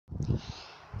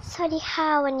สวัสดีค่ะ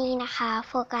วันนี้นะคะ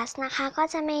โฟกัสนะคะก็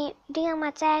จะมีเรื่องม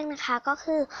าแจ้งนะคะก็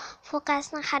คือโฟกัส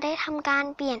นะคะได้ทำการ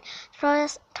เปลี่ยน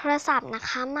โทรศัพท์นะค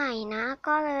ะใหม่นะ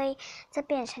ก็เลยจะเป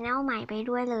ลี่ยนช anel ใหม่ไป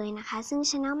ด้วยเลยนะคะซึ่ง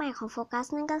ช anel ใหม่ของโฟกัส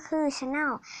นั่นก็คือช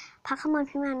anel พักขมล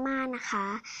พิมานมาศนะคะ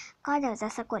ก็เดี๋ยวจะ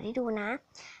สะกดให้ดูนะ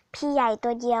P ใหญ่ตั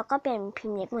วเดียวก็เปลี่ยนพิ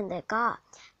มพ์เล็กเหมือนเดิมก็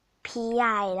P ให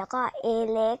ญ่แล้วก็ A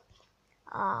เล็ก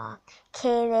K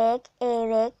เล็ก A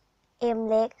เล็ก M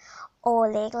เล็ก O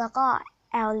เล็กแล้วก็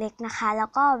L เล็กนะคะแล้ว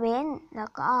ก็เว้นแล้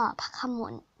วก็พักขม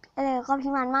ลแล้วก็พิ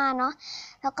มานมาศเนาะ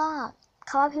แล้วก็ค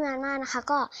ำว่าพิมานมาศนะคะ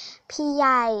ก็ P ให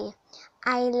ญ่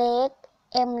I เล็ก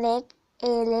M เล็ก A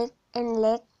เล็ก N เ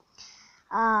ล็ก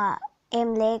M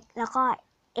เล็กแล้วก็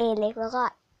A เล็กแล้วก็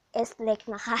S เล็ก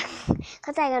นะคะเข้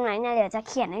าใจกันไหมเนี่ยเดี๋ยวจะ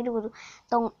เขียนให้ดู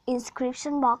ตรง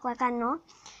inscription box แล้วกันเนาะ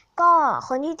ก็ค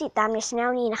นที่ติดตามใน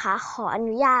channel นี้นะคะขออ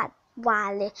นุญาตวา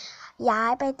นเลยย้า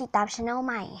ยไปติดตาม channel ใ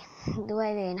หม่ด้วย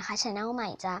เลยนะคะ channel ใหม่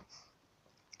จะ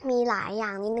มีหลายอย่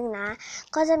างนิดนึงนะ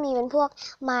ก็จะมีเป็นพวก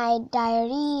my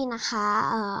diary นะคะ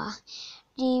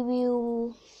รีวิว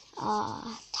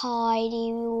ทอยรี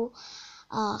วิว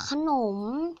ขนม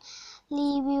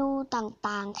รีวิว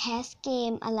ต่างๆแคสเก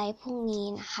มอะไรพวกนี้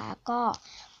นะคะก็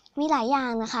มีหลายอย่า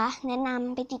งนะคะแนะน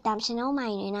ำไปติดตาม channel ใหม่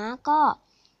หน่อยนะก็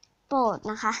โปรด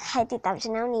นะคะใครติดตาม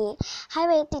channel นี้ให้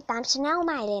ไปติดตาม channel ใ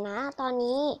หม่เลยนะตอน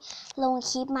นี้ลง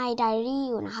คลิป my diary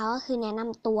อยู่นะคะก็คือแนะน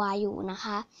ำตัวอยู่นะค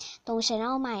ะตรง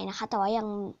channel ใหม่นะคะแต่ว่ายัง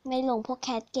ไม่ลงพวกแค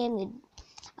สเกมหรือ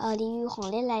รีวิวของ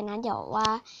เล่นอะไรนะเดี๋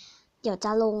ยวจ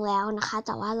ะลงแล้วนะคะแ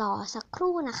ต่ว่ารอสักค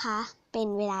รู่นะคะเป็น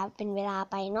เวลา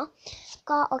ไปเนาะ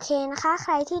ก็โอเคนะคะใค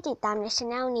รที่ติดตามใน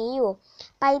channel นี้อยู่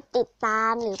ไปติดตา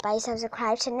มหรือไป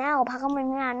subscribe channel พักก็ไม่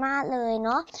นานมากเลยเน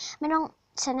าะไม่ต้อง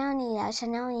channel นี้แล้ว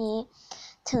channel นี้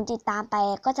ถึงติดตามไป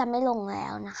ก็จะไม่ลงแล้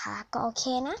วนะคะก็โอเค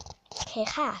นะโอเค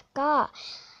ค่ะก็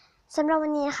สำหรับวั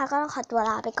นนี้นะคะก็ต้องขอตัว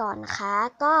ลาไปก่อนนะคะ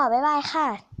ก็บ๊ายบายค่ะ